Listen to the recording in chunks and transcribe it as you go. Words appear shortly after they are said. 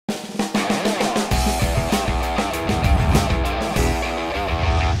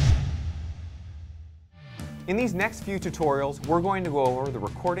In these next few tutorials, we're going to go over the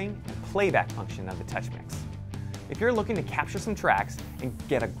recording and playback function of the TouchMix. If you're looking to capture some tracks and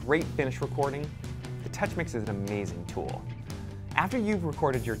get a great finished recording, the TouchMix is an amazing tool. After you've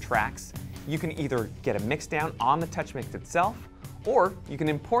recorded your tracks, you can either get a mix down on the TouchMix itself, or you can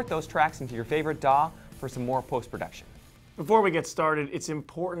import those tracks into your favorite DAW for some more post-production. Before we get started, it's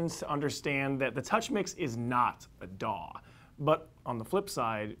important to understand that the TouchMix is not a DAW. But on the flip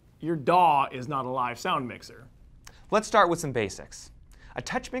side, your DAW is not a live sound mixer. Let's start with some basics. A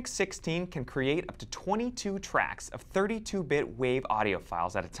TouchMix 16 can create up to 22 tracks of 32-bit wave audio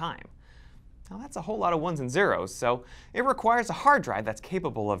files at a time. Now that's a whole lot of ones and zeros, so it requires a hard drive that's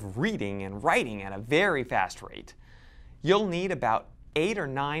capable of reading and writing at a very fast rate. You'll need about 8 or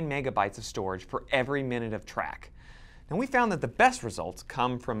 9 megabytes of storage for every minute of track. And we found that the best results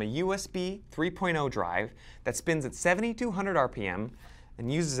come from a USB 3.0 drive that spins at 7,200 RPM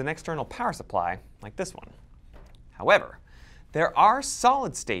and uses an external power supply like this one. However, there are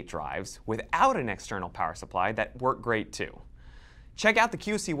solid-state drives without an external power supply that work great too. Check out the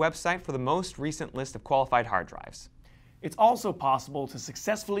QSC website for the most recent list of qualified hard drives. It's also possible to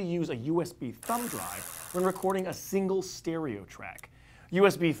successfully use a USB thumb drive when recording a single stereo track.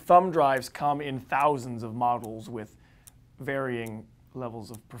 USB thumb drives come in thousands of models with varying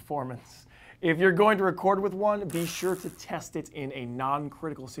levels of performance. If you're going to record with one, be sure to test it in a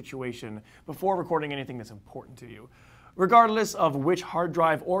non-critical situation before recording anything that's important to you. Regardless of which hard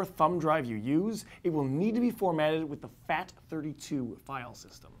drive or thumb drive you use, it will need to be formatted with the FAT32 file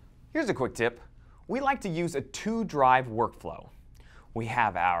system. Here's a quick tip. We like to use a 2-drive workflow. We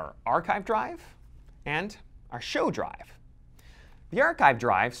have our archive drive and our show drive. The archive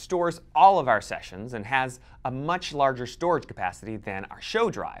drive stores all of our sessions and has a much larger storage capacity than our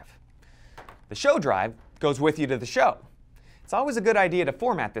show drive. The show drive goes with you to the show. It's always a good idea to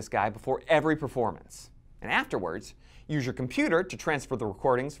format this guy before every performance. And afterwards, use your computer to transfer the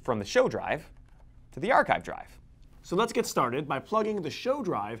recordings from the show drive to the archive drive. So let's get started by plugging the show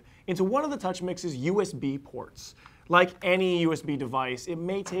drive into one of the TouchMix's USB ports. Like any USB device, it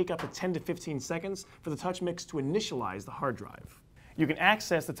may take up to 10 to 15 seconds for the TouchMix to initialize the hard drive. You can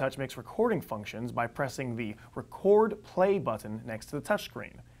access the TouchMix recording functions by pressing the Record Play button next to the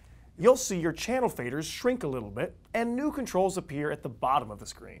touchscreen. You'll see your channel faders shrink a little bit, and new controls appear at the bottom of the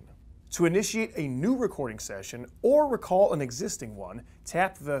screen. To initiate a new recording session or recall an existing one,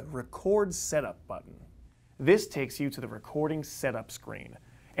 tap the Record Setup button. This takes you to the recording setup screen.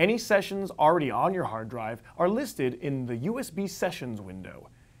 Any sessions already on your hard drive are listed in the USB Sessions window.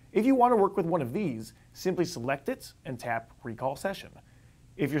 If you want to work with one of these, simply select it and tap Recall Session.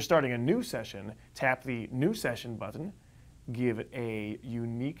 If you're starting a new session, tap the New Session button, give it a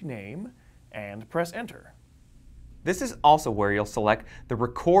unique name, and press Enter. This is also where you'll select the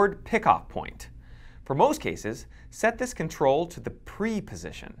Record Pickoff point. For most cases, set this control to the Pre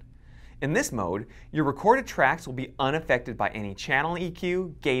position. In this mode, your recorded tracks will be unaffected by any channel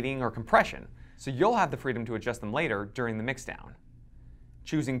EQ, gating, or compression, so you'll have the freedom to adjust them later during the mixdown.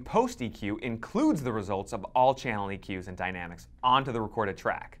 Choosing Post EQ includes the results of all channel EQs and dynamics onto the recorded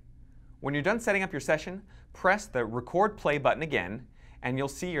track. When you're done setting up your session, press the Record Play button again, and you'll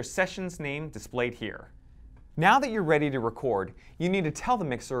see your session's name displayed here. Now that you're ready to record, you need to tell the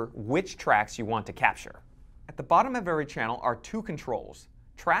mixer which tracks you want to capture. At the bottom of every channel are 2 controls,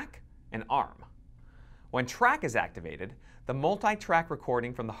 Track and Arm. When Track is activated, the multi-track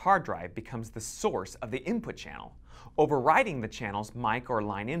recording from the hard drive becomes the source of the input channel, overriding the channel's mic or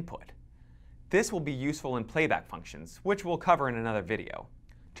line input. This will be useful in playback functions, which we'll cover in another video.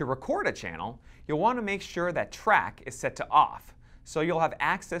 To record a channel, you'll want to make sure that Track is set to off, so you'll have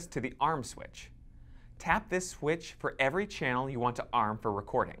access to the Arm switch. Tap this switch for every channel you want to arm for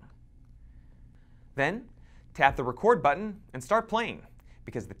recording. Then, tap the Record button and start playing,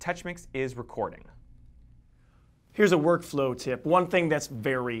 because the TouchMix is recording. Here's a workflow tip, one thing that's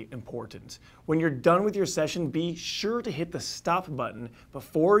very important. When you're done with your session, be sure to hit the Stop button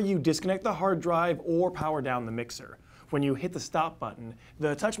before you disconnect the hard drive or power down the mixer. When you hit the Stop button,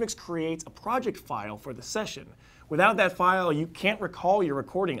 the TouchMix creates a project file for the session. Without that file, you can't recall your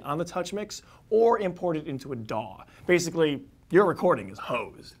recording on the TouchMix or import it into a DAW. Basically, your recording is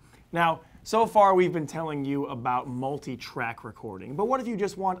hosed. Now, so far we've been telling you about multi-track recording, but what if you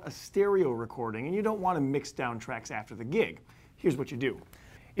just want a stereo recording and you don't want to mix down tracks after the gig? Here's what you do.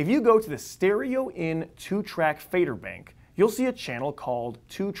 If you go to the Stereo in 2-track fader bank, you'll see a channel called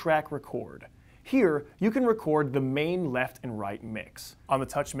 2-track record. Here, you can record the main left and right mix. On the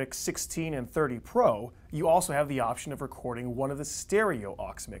TouchMix 16 and 30 Pro, you also have the option of recording one of the stereo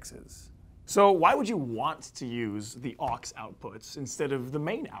aux mixes. So why would you want to use the aux outputs instead of the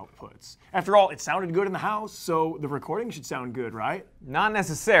main outputs? After all, it sounded good in the house, so the recording should sound good, right? Not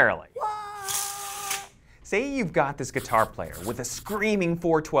necessarily. Say you've got this guitar player with a screaming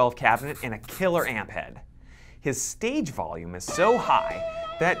 412 cabinet and a killer amp head. His stage volume is so high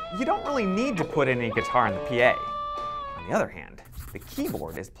that you don't really need to put any guitar in the PA. On the other hand, the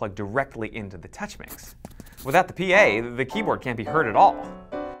keyboard is plugged directly into the TouchMix. Without the PA, the keyboard can't be heard at all.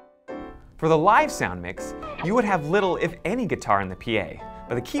 For the live sound mix, you would have little, if any, guitar in the PA,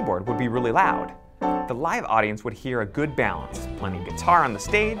 but the keyboard would be really loud. The live audience would hear a good balance, plenty of guitar on the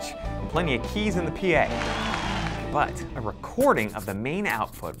stage, and plenty of keys in the PA. But a recording of the main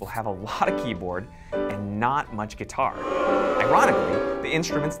output will have a lot of keyboard and not much guitar. Ironically, the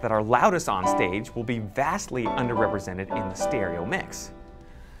instruments that are loudest on stage will be vastly underrepresented in the stereo mix.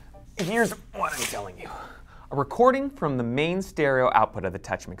 Here's what I'm telling you. A recording from the main stereo output of the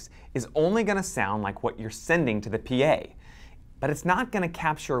TouchMix is only going to sound like what you're sending to the PA, but it's not going to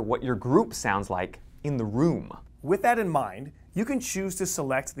capture what your group sounds like in the room. With that in mind, you can choose to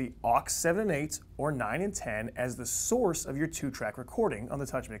select the aux 7 and 8 or 9 and 10 as the source of your 2-track recording on the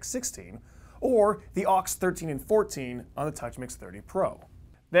TouchMix 16, or the aux 13 and 14 on the TouchMix 30 Pro.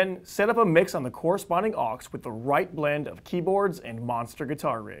 Then set up a mix on the corresponding aux with the right blend of keyboards and monster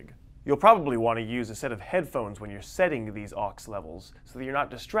guitar rig. You'll probably want to use a set of headphones when you're setting these aux levels so that you're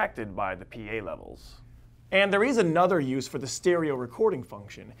not distracted by the PA levels. And there is another use for the stereo recording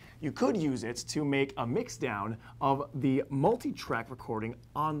function. You could use it to make a mixdown of the multi-track recording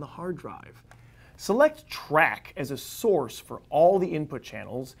on the hard drive. Select track as a source for all the input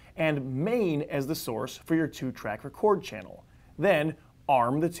channels and main as the source for your 2-track record channel. Then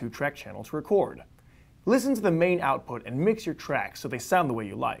arm the 2-track channel to record. Listen to the main output and mix your tracks so they sound the way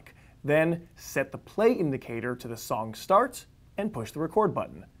you like. Then set the play indicator to the song start and push the record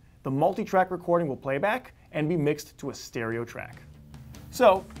button. The multi-track recording will play back and be mixed to a stereo track.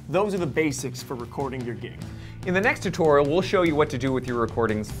 So those are the basics for recording your gig. In the next tutorial, we'll show you what to do with your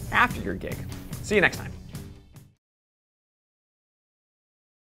recordings after your gig. See you next time.